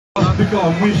Speaker wa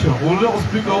mwisho, ule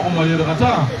speaker wako mwajeda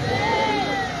kata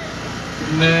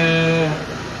ne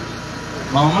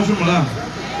mama Shumula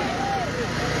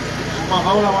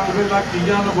makaula wanapenda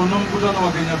kijana kwa mkutano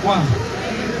wa Kenya Kwanza.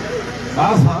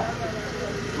 Sasa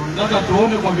tunataka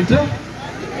tuone kwa vitendo.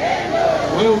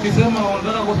 Wewe ukisema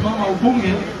unataka kusimama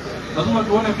ubunge, lazima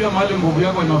tuone pia mahali nguvu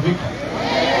yako inafika.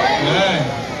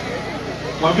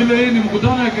 Kwa vile hii ni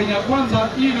mkutano ya Kenya Kwanza,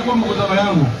 hii ilikuwa mkutano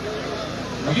yangu.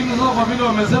 Lakini sasa kwa vile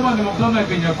wamesema ni mkutano ya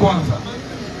Kenya Kwanza,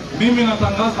 mimi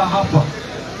natangaza hapa,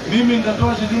 mimi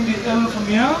nitatoa shilingi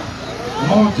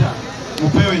 1,100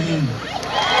 upewe nyinyi.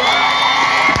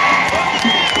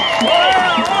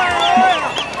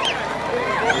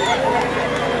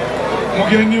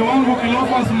 Mgeni wangu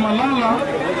Kilofas Malala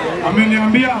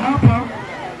ameniambia hapa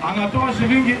anatoa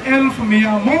shilingi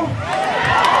 1,100.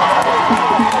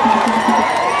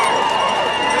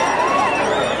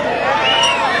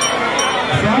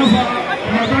 Sasa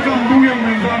tunataka mbunge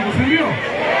mwenzangu, si ndio?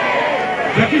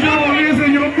 Jakisha waongeze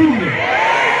nyo mbunge.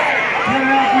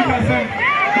 Tena kuita sema.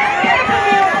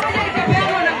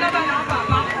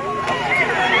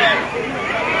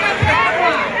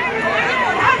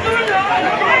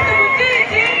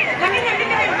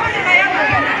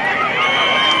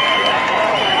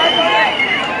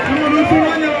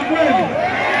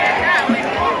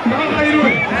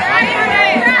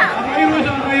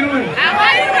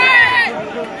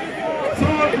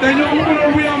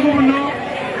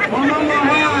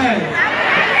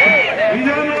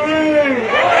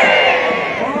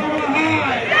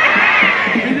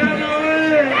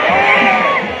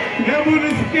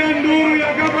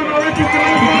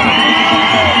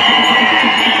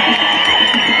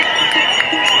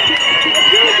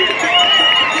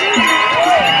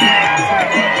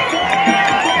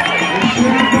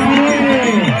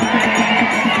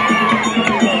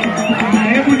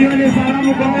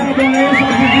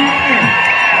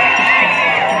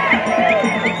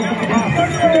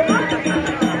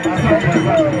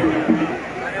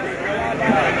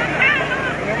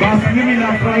 Basi mimi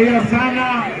nafurahia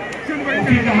sana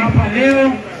kufika hapa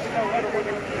leo.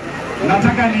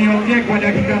 Nataka niongee kwa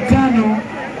dakika 5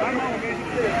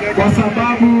 kwa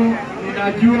sababu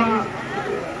ninajua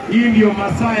hii ndio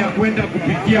masaa ya kwenda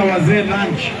kupikia wazee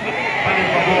lunch pale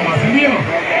kwa Goma, si ndio?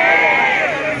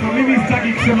 So mimi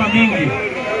sitaki kusema mingi.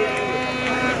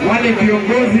 Wale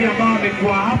viongozi ambao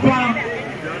wamekuwa hapa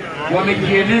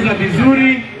wamekieleza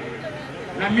vizuri,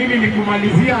 na mimi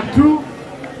nikumalizia tu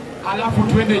alafu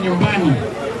tuende nyumbani.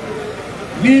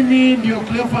 Mimi ndio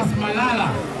Cleophas Malala,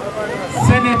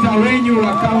 senator wenyu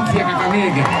wa kaunti ya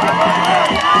Kakamega.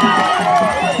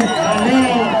 Na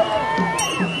leo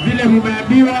vile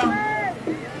mumeambiwa,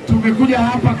 tumekuja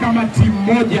hapa kama timu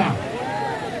moja,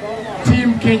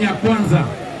 timu Kenya Kwanza.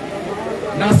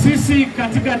 Na sisi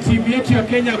katika timu yetu ya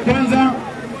Kenya Kwanza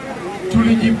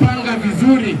tulijipanga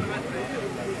vizuri.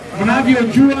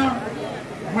 Mnavyojua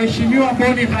Mheshimiwa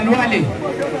Boni Khalwale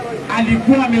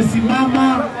alikuwa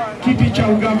amesimama kiti cha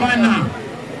ugavana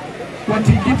kwa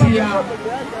tikiti ya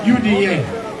UDA.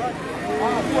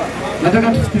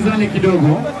 Nataka tusikizane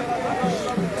kidogo.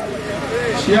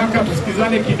 Eshiaka,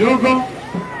 tusikizane kidogo.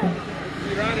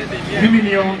 Mimi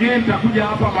niongee, nitakuja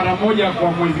hapa mara moja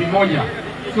kwa mwezi moja.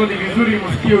 So ni vizuri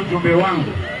msikie ujumbe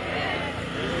wangu.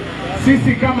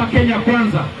 Sisi kama Kenya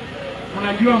Kwanza,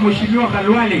 unajua Mheshimiwa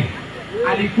Khalwale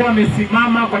alikuwa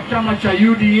amesimama kwa chama cha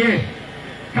UDA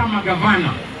kama gavana,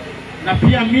 na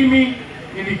pia mimi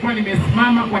nilikuwa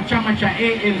nimesimama kwa chama cha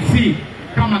ANC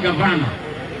kama gavana.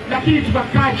 Lakini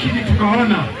tukakaa chini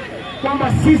tukaona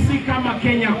kwamba sisi kama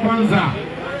Kenya Kwanza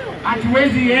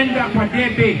hatuwezi enda kwa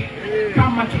debe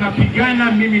kama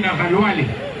tunapigana mimi na Khalwale.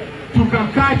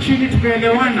 Tukakaa chini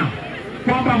tukaelewana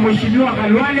kwamba Mheshimiwa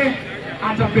Khalwale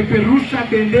atapeperusha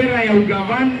bendera ya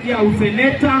ugavana ya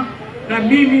useneta, na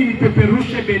mimi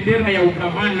nipeperushe bendera ya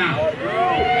ugavana.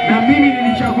 Na mimi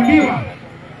nilichaguliwa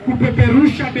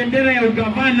kupeperusha bendera ya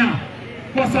ugavana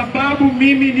kwa sababu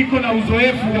mimi niko na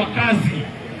uzoefu wa kazi.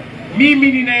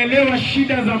 Mimi ninaelewa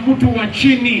shida za mtu wa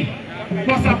chini,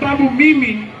 kwa sababu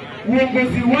mimi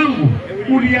uongozi wangu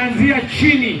ulianzia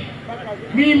chini.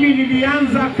 Mimi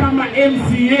nilianza kama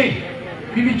MCA,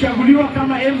 nilichaguliwa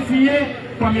kama MCA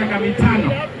kwa miaka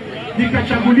 5.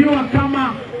 Nikachaguliwa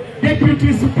kama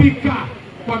deputy speaker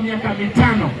kwa miaka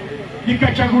 5.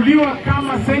 Nikachaguliwa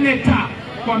kama senator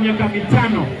kwa miaka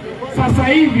 5. Sasa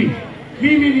hivi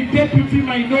mimi ni deputy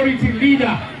minority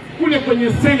leader kule kwenye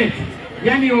Senate.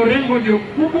 Yani Orengo ndio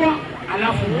kubwa,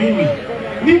 alafu mimi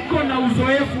niko na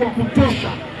uzoefu wa kutosha.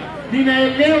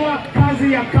 Ninaelewa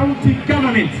kazi ya county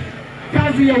government,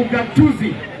 kazi ya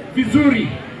ugatuzi vizuri.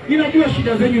 Ninajua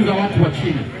shida zenyu za watu wa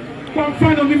chini. Kwa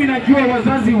mfano mimi najua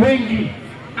wazazi wengi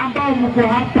ambao mko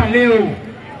hapa leo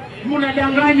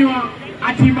mnadanganywa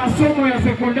ati masomo ya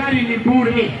sekondari ni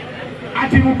bure,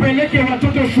 ati mupeleke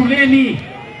watoto shuleni,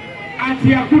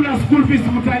 ati hakuna school fees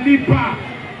mtalipa,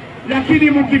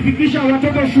 lakini mkifikisha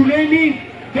watoto shuleni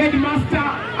headmaster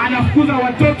anafukuza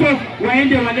watoto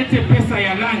waende walete pesa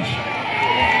ya lunch.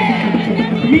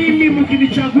 Mimi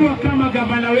mkinichagua kama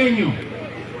gavana wenyu,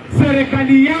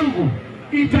 serikali yangu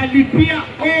italipia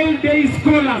all day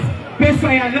scholars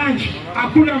pesa ya lunch.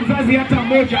 Hakuna mzazi hata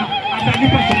mmoja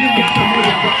atalipa shilingi hata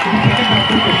moja kupeleka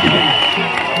watoto shuleni.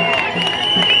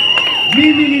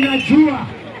 Mimi ninajua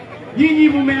nyinyi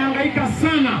mumehangaika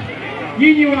sana,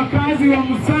 nyinyi wakazi wa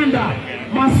Musanda,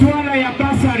 masuala ya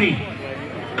basari.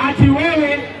 Ati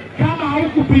wewe kama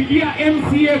haukupigia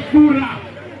MCA kura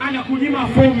anakunyima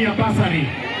fomu ya basari.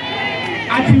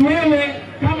 Ati wewe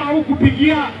kama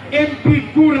haukupigia MP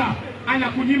kura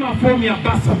anakunyima fomu ya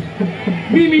basari.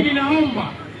 Mimi ninaomba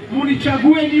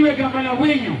munichague niwe gavana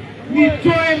wenyu,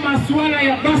 nitoe masuala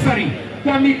ya basari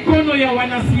kwa mikono ya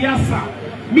wanasiasa.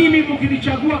 Mimi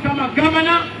mkinichagua kama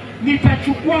gavana,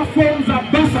 nitachukua fomu za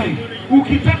basari.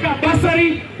 Ukitaka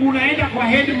basari unaenda kwa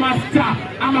headmaster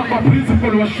ama kwa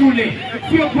principal wa shule,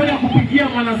 sio kwenda kupigia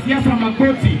mwanasiasa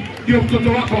makoti ndio mtoto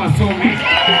wako asome.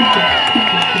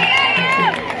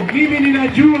 Mimi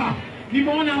ninajua,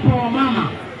 nimeona hapa wamama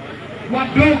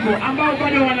wadogo ambao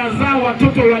bado wanazaa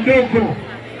watoto wadogo.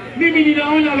 Mimi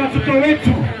ninaona watoto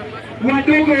wetu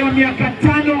wadogo wa miaka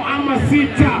 5 ama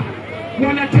 6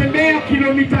 wanatembea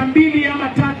kilomita 2 ama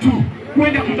 3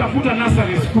 kwenda kutafuta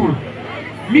nursery school.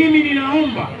 Mimi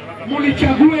ninaomba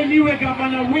munichague niwe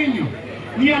gavana wenyu,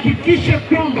 nihakikishe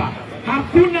kwamba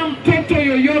hakuna mtoto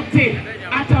yoyote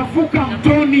atavuka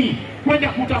mtoni kwenda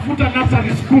kutafuta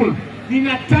nursery school.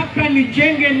 Ninataka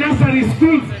nijenge nursery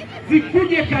schools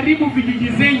zikuje karibu vijiji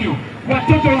zenyu,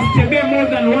 watoto wasitembee more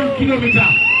than 1 kilometer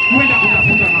kwenda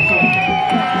kutafuta masomo.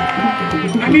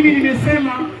 Na mimi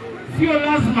nimesema sio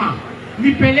lazima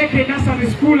nipeleke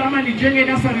nursery school ama nijenge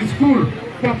nursery school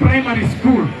kwa primary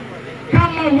school.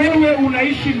 Kama wewe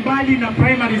unaishi mbali na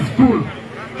primary school,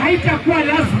 haitakuwa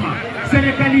lazima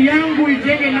serikali yangu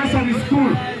ijenge nursery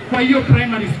school kwa hiyo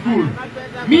primary school.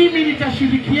 Mimi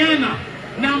nitashirikiana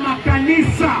na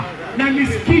makanisa na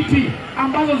misikiti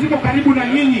ambazo ziko karibu na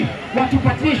nyinyi,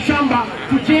 watupatie shamba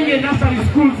tujenge nursery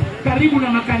schools karibu na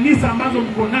makanisa ambazo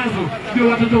mko nazo, ndio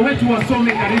watoto wetu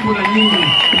wasome karibu na nyinyi.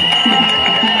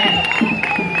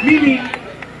 Mimi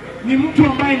ni mtu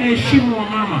ambaye naheshimu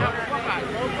wamama.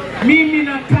 Mimi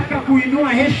nataka kuinua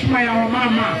heshima ya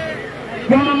wamama.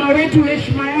 Wamama wetu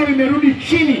heshima yao imerudi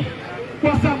chini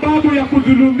kwa sababu ya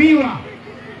kudhulumiwa.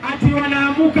 Ati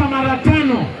wanaamuka mara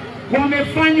 5,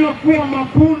 wamefanywa kuwa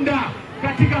mapunda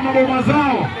katika maboma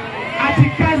zao.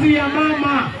 Ati kazi ya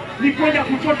mama ni kwenda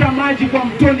kuchota maji kwa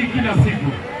mtoni kila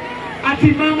siku. Ati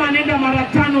mama anaenda mara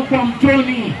 5 kwa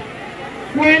mtoni.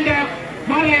 Kwenda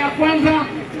mara ya kwanza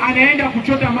anaenda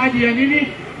kuchota maji ya nini?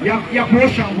 Ya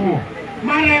kuosha nguo.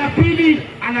 Mara ya pili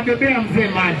anabebea mzee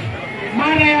maji.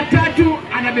 Mara ya 3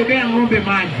 anabebea ng'ombe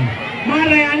maji.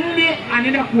 Mara ya 4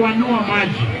 anaenda kuanua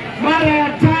maji. Mara ya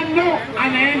 5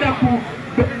 anaenda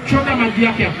kuchota maji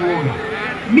yake ya kuoga.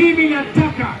 Mimi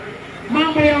nataka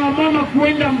mambo ya wamama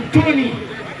kuenda mtoni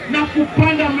na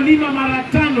kupanda mlima mara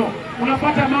 5.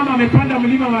 Unapata mama amepanda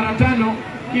mlima mara 5,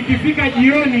 ikifika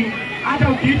jioni hata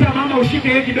ukiita mama ushike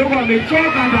yeye kidogo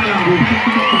amechoka ndani.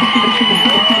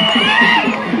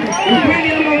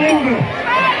 Ukweli ama uongo?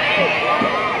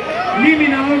 Mimi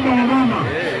naomba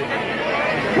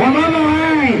wamama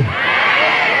hai,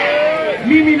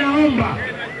 mimi naomba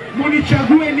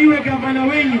munichague niwe gavana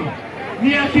wenyu,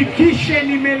 nihakikishe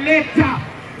nimeleta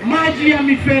maji ya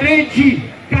mifereji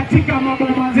katika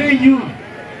maboma zenyu.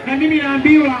 Na mimi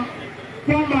naambiwa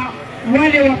kwamba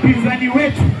wale wapinzani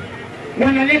wetu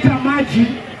wanaleta maji,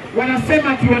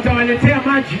 wanasema ati watawaletea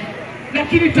maji,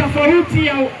 lakini tofauti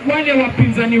ya wale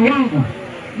wapinzani wangu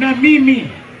na mimi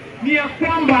ni ya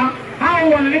kwamba hao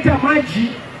wanaleta maji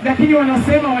lakini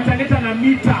wanasema wataleta na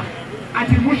mita,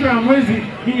 ati mwisho ya mwezi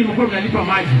nyinyi mko mnalipa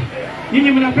maji.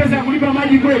 Nyinyi mna pesa ya kulipa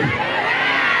maji kweli?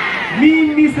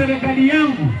 Mimi serikali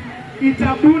yangu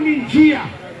itabuni njia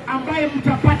ambaye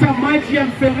mtapata maji ya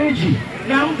mfereji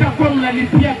na mtakuwa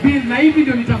mnalipia bill, na hivi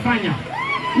ndio nitafanya.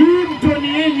 Hii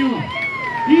mtoni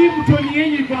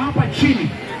yenyu iko hapa chini.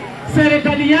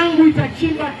 Serikali yangu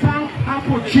itachimba tank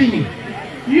hapo chini.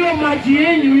 Hiyo maji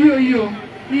yenyu hiyo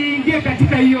iingie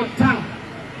katika hiyo tank.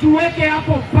 Tuweke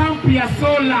hapo pump ya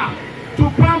sola.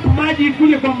 Tupump maji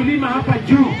kule kwa mlima hapa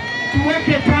juu.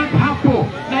 Tuweke tank hapo.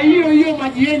 Na hiyo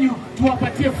maji yenyu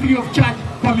tuwapatie free of charge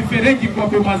kwa mifereji kwa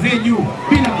boma zenyu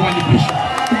bila kuwalipisha.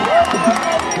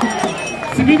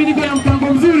 mimi niko na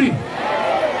mpango mzuri.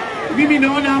 Mimi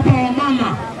naona hapa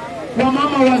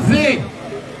wamama wazee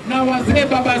na wazee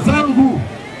baba zangu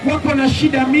wako na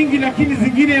shida mingi, lakini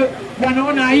zingine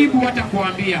wanaona aibu hata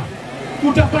kuambia.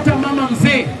 Utapata mama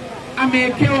mzee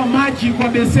amewekewa maji kwa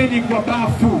beseni kwa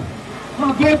bafu,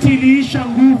 magoti iliisha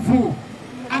nguvu,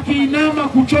 akiinama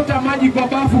kuchota maji kwa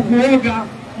bafu kuoga,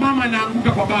 mama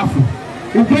anaanguka kwa bafu.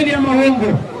 Ukweli ama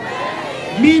uongo?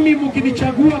 Mimi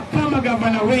mkinichagua kama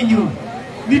gavana wenyu,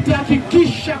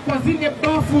 nitahakikisha kwa zile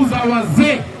bafu za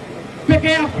wazee peke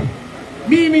yako,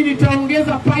 mimi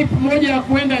nitaongeza pipe moja ya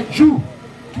kuenda juu,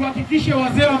 tuhakikishe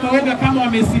wazee wa maoga kama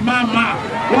wamesimama,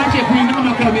 wache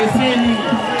kuinama kwa beseni.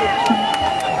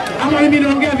 Ama mimi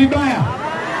naongea vibaya?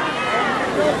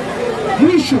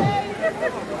 Mwisho,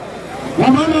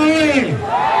 wamama wewe,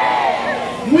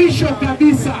 mwisho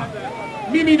kabisa,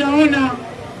 mimi naona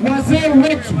wazee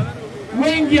wetu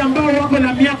wengi ambao wako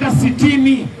na miaka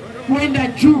 60 kwenda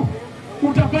juu,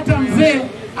 utapata mzee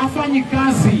afanyi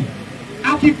kazi,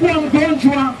 akikuwa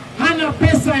mgonjwa hana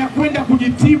pesa ya kwenda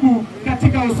kujitibu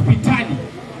katika hospitali.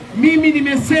 Mimi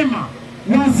nimesema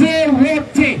wazee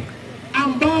wote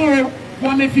ambao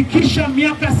wamefikisha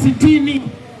miaka 60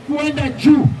 kwenda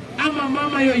juu, ama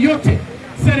mama yoyote,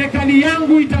 serikali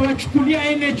yangu itawachukulia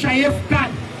NHIF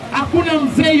card. Hakuna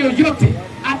mzee yoyote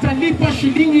atalipa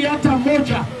shilingi hata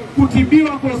moja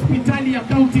kutibiwa kwa hospitali ya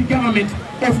County Government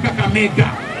of Kakamega.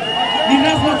 Ni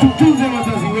lazima tutunze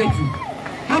wazazi wetu.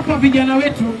 Hapa vijana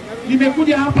wetu,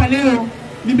 nimekuja hapa leo,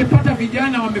 nimepata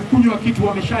vijana wamekunywa kitu,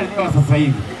 wameshalewa sasa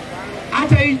hivi.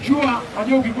 Hata hii jua,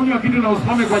 unajua ukikunywa kitu na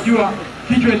usimame kwa jua,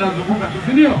 kichwa inazunguka,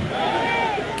 si ndio?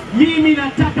 Mimi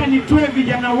nataka nitoe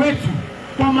vijana wetu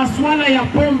kwa masuala ya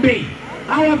pombe.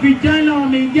 Hawa vijana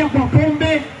wameingia kwa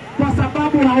pombe kwa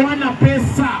sababu hawana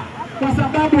pesa, kwa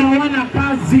sababu hawana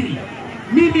kazi.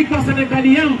 Mimi kwa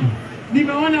serikali yangu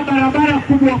nimeona barabara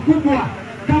kubwa kubwa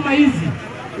kama hizi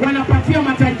wanapatia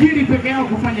matajiri peke yao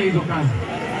kufanya hizo kazi.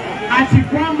 Ati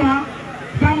kwamba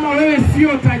kama wewe sio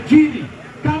tajiri,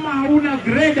 kama hauna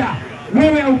greda,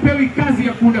 wewe haupewi kazi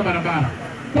ya kuunda barabara.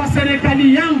 Kwa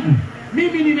serikali yangu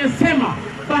mimi nimesema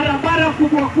barabara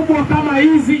kubwa kubwa kama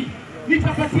hizi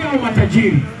nitapatia hao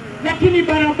matajiri, lakini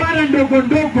barabara ndogo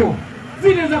ndogo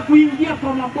zile za kuingia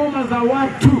kwa maboma za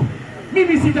watu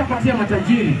mimi sitapatia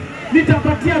matajiri.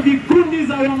 Nitapatia vikundi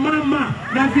za wamama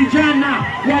na vijana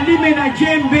walime na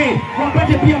jembe,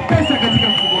 wapate pia pesa katika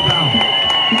mfuko zao.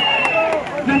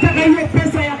 Nataka hiyo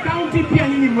pesa ya county pia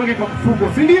nyinyi mweke kwa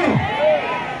mfuko, si ndio?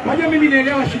 Wajua mimi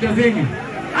naelewa shida zenu.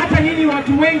 Hata nyinyi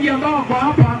watu wengi ambao wako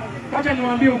hapa, wacha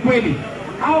niwaambie ukweli,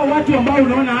 hao watu ambao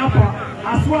unaona hapa,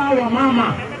 haswa hao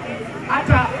wamama,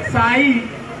 hata saa hii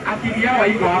akili yao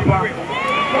iko hapa,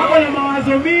 wako na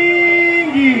mawazo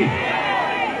mingi.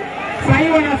 Saa hii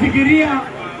wanafikiria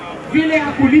vile ya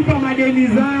kulipa madeni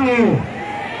zao.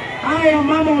 Hao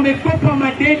mama wamekopa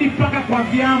madeni mpaka kwa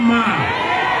vyama.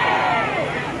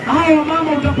 Hao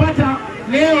mama utapata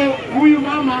leo huyu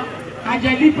mama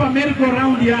hajalipa merry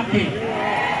round yake,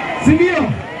 si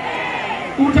ndio?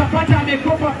 Utapata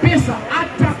amekopa pesa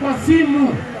hata kwa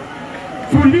simu.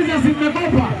 Fuliza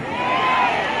zimekopa.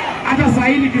 Hata saa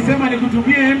hii nikisema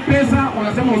nikutumie M-Pesa,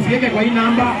 unasema usiweke kwa hii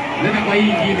namba, nenda kwa hii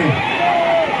nyingine.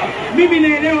 Mimi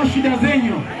naelewa shida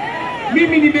zenyu.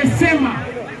 Mimi nimesema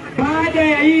baada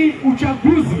ya hii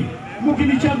uchaguzi,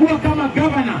 mkinichagua kama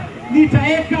governor,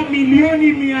 nitaeka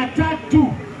milioni 300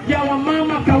 ya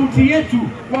wamama kaunti yetu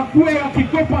wakuwe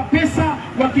wakikopa pesa,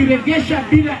 wakiregesha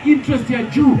bila interest ya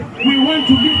juu. We want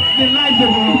to lift the lives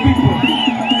of our people.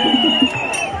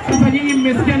 Sasa nyinyi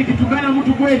mmesikia nikitungana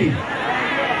mtu kweli?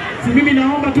 Si mimi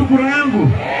naomba tu kura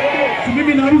yangu? Si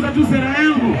mimi nauza tu sera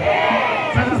yangu?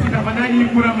 Sasa sitafanyaje hii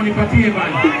kura mnipatie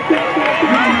bana?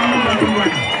 Naomba tu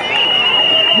bwana.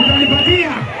 Mtanipatia?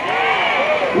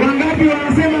 Wangapi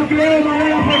wanasema leo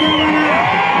malaya pamoja?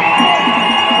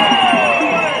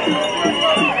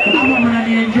 Ama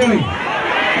mnanienjoy?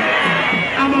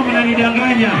 Ama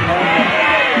mnanidanganya?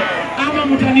 Ama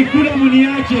mtanikula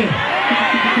mniache?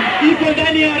 Iko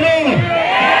ndani ya roho.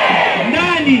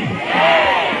 Ndani.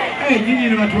 Nyinyi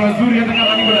ni watu wazuri, hata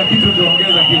kama niko na kitu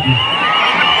tuongeza kitu.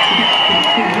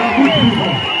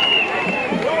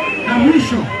 Na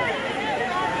mwisho,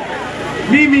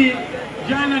 mimi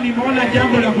jana nimeona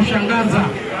jambo la kushangaza.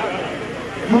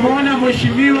 Mumeona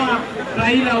Mheshimiwa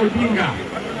Raila Odinga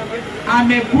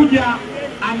amekuja,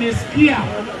 amesikia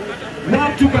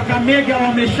watu Kakamega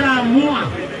wameshaamua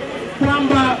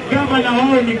kwamba gavana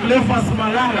wao ni Cleophas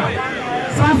Malala.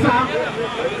 Sasa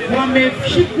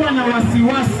wameshikwa na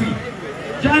wasiwasi.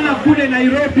 Jana kule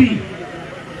Nairobi,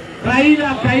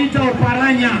 Raila akaita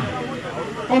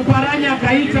Oparanya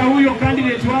akaita huyo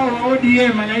candidate wao wa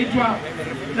ODM anaitwa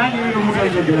Nani huyo mtu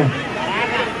aitwa?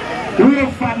 Huyo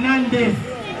Fernandez.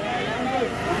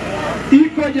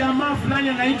 Iko jamaa fulani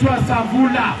anaitwa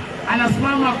Savula,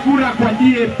 anasimama kura kwa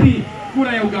DAP,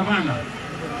 kura ya ugavana.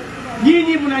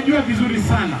 Nyinyi mnajua vizuri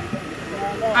sana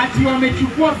ati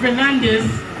wamechukua Fernandez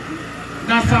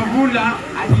na Savula,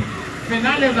 ati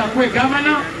Fernandez akue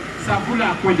gavana, Savula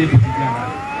akue deputy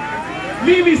gavana.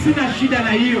 Mimi sina shida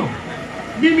na hiyo.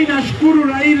 Mimi nashukuru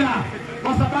Raila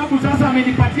kwa sababu sasa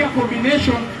amenipatia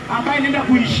combination ambayo inaenda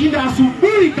kuishinda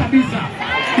asubuhi kabisa.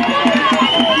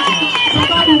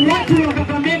 Sababu watu wa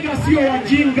Kakamega sio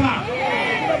wajinga.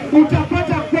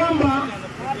 Utapata kwamba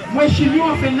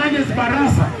Mheshimiwa Fernandez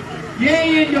Barasa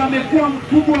yeye ndio amekuwa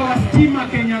mkubwa wa stima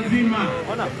Kenya nzima.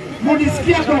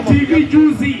 Mlisikia kwa TV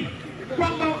juzi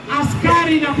kwamba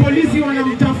askari na polisi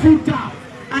wanamtafuta,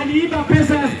 aliiba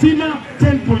pesa ya stima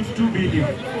 10.2 bilioni.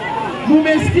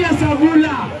 Mumesikia Savula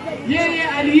yeye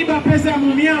aliiba pesa ya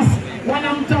Mumias,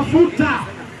 wanamtafuta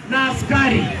na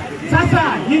askari. Sasa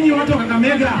nyinyi watu wa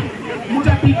Kakamega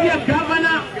mtapigia gavana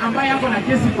ambaye ako na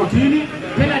kesi kotini,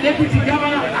 tena deputy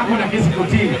governor ako na kesi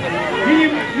kotini.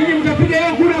 Nyinyi mtapiga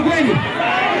hiyo kura kweli?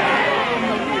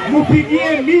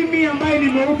 Mupigie mimi ambaye ni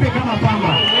mweupe kama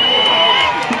pamba.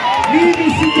 Mimi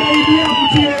sijaibia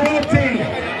mtu yoyote,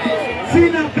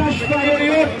 sina kashfa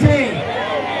yoyote.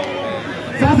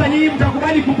 Sasa nyinyi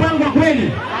mtakubali kupangwa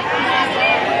kweli?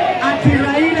 Ati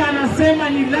Raila anasema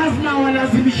ni lazima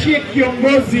walazimishie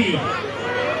kiongozi.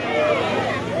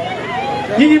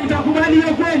 Nyinyi mtakubali hiyo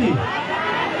kweli?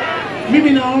 Mimi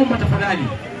naomba tafadhali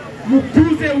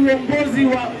mkuze uongozi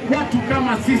wa watu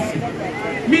kama sisi.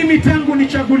 Mimi tangu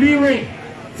nichaguliwe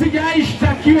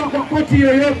sijaishtakiwa kwa koti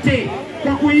yoyote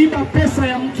kwa kuiba pesa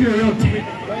ya mtu yoyote.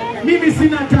 Mimi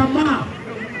sina tamaa.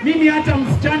 Mimi hata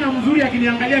msichana mzuri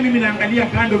akiniangalia mimi naangalia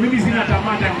kando. Mimi sina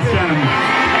tamaa hata msichana.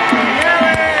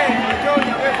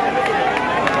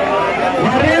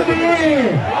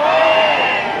 Warembo!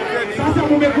 Sasa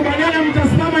mmekubaliana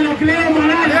mtasimama na Cleo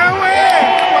Malala.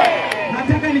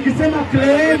 Nataka nikisema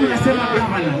Cleo mnasema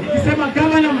gavana. Nikisema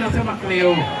gavana mnasema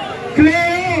Cleo.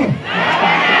 Cleo!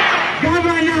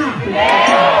 Gavana!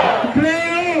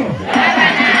 Cleo!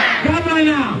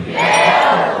 Gavana!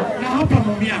 Na hapa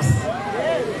Mumias.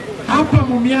 Hapa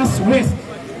Mumias West.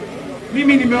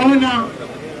 Mimi nimeona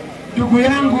ndugu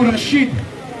yangu Rashid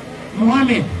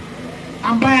Mohamed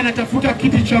ambaye anatafuta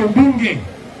kiti cha ubunge.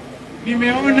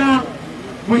 Nimeona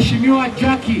Mheshimiwa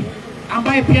Jackie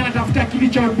ambaye pia anatafuta kiti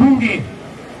cha ubunge.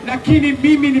 Lakini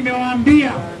mimi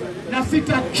nimewaambia na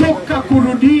sitachoka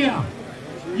kurudia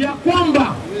ya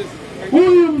kwamba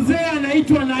huyu mzee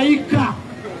anaitwa Naika.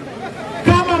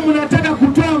 Kama mnataka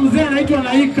kutoa mzee anaitwa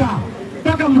Naika,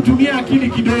 mpaka mtumie akili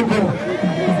kidogo.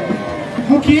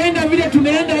 Mkienda vile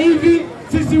tunaenda hivi,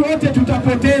 sisi wote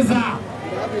tutapoteza.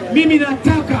 Mimi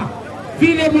nataka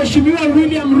vile Mheshimiwa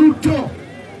William Ruto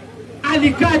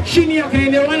alikaa chini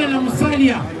akaelewana na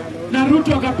Musalia na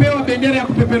Ruto akapewa bendera ya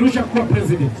kupeperusha kuwa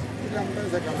president.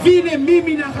 Vile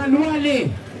mimi na Khalwale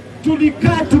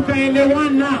tulikaa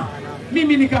tukaelewana,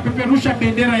 mimi nikapeperusha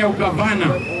bendera ya ugavana.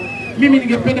 Mimi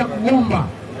ningependa kuomba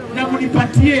na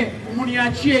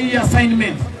muniachie hii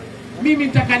assignment. Mimi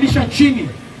nitakalisha chini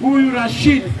huyu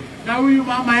Rashid na huyu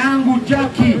mama yangu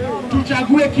Jackie,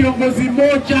 tuchague kiongozi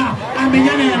moja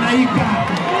amenyana ya Naika.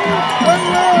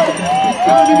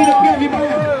 Kama mimi naongea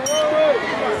vibaya,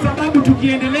 sababu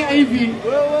tukiendelea hivi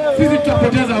sisi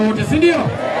tutapoteza wote, si ndio?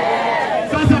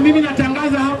 Sasa mimi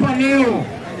natangaza hapa leo,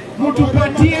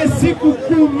 mtupatie siku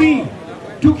 10.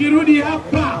 Tukirudi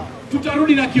hapa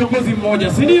tutarudi na kiongozi mmoja,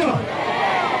 si ndio?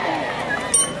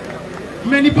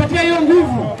 Mmenipatia hiyo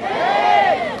nguvu.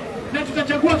 Na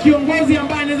tutachagua kiongozi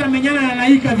ambaye anaweza menyana na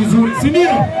Naika vizuri, si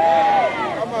ndio?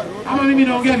 Ama mimi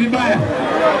naongea vibaya?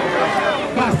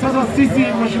 Basi sasa sisi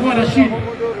Mheshimiwa Rashid,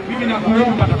 mimi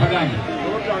nakuomba tafadhali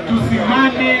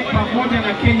tusimame pamoja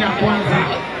na Kenya kwanza.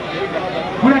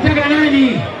 Unataka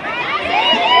nani?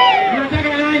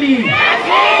 Unataka nani?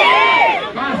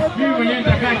 Basi mimi mwenyewe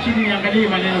nitakaa chini niangalie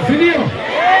maneno, si ndio?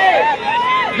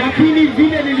 Lakini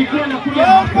vile nilikuwa nakuja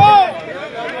hapa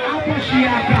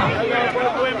Eshiaka,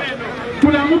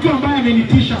 kuna mtu ambaye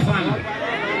amenitisha sana.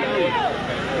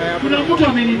 Kuna mtu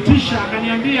amenitisha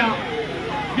akaniambia,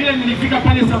 vile nilifika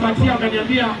pale Sabatia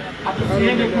akaniambia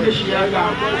atusiende kule Eshiaka,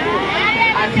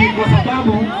 ati kwa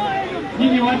sababu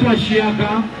nyinyi watu wa Eshiaka,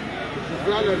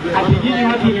 ati nyinyi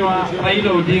watu ni wa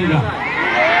Raila Odinga.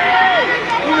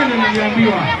 Huyo ndio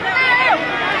niliambiwa.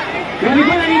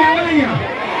 Walikuwa wananidanganya.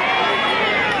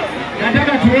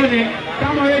 Nataka tuone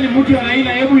kama wewe ni mtu wa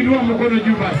Raila, hebu inua mkono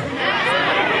juu basi.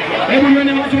 Hebu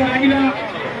nione watu wa Raila.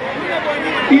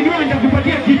 Inua,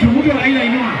 nitakupatia kitu. Mtu wa Raila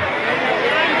inua.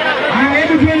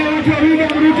 Hebu tuone watu wa William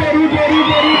Ruto.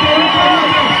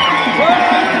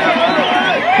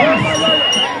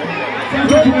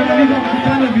 Sasa tumemaliza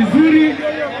mkutano vizuri.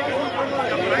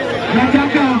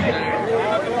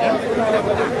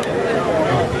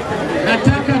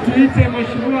 Nataka tuite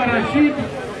Mheshimiwa Rashid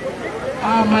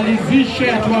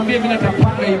amalizishe, atuambie vile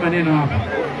atapanga hii maneno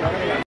hapa.